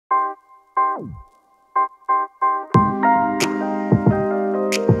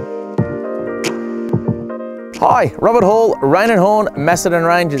Hi, Robert Hall, Rain and Horn, Macedon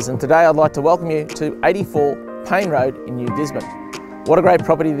Ranges, and today I'd like to welcome you to 84 Payne Road in New Gisborne. What a great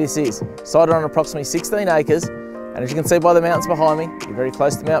property this is. Sited on approximately 16 acres, and as you can see by the mountains behind me, you're very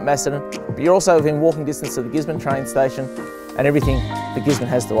close to Mount Macedon, but you're also within walking distance to the Gisborne train station and everything that Gisborne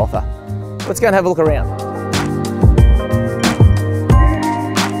has to offer. Let's go and have a look around.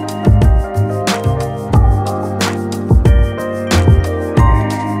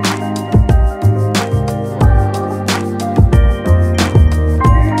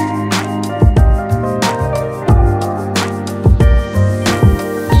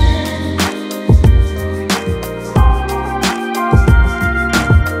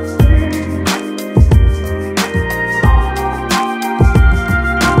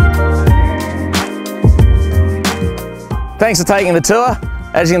 Thanks for taking the tour.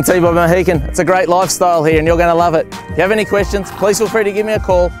 As you can see by Mohican, it's a great lifestyle here and you're going to love it. If you have any questions, please feel free to give me a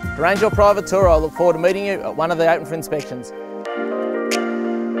call to arrange your private tour. I look forward to meeting you at one of the open for inspections.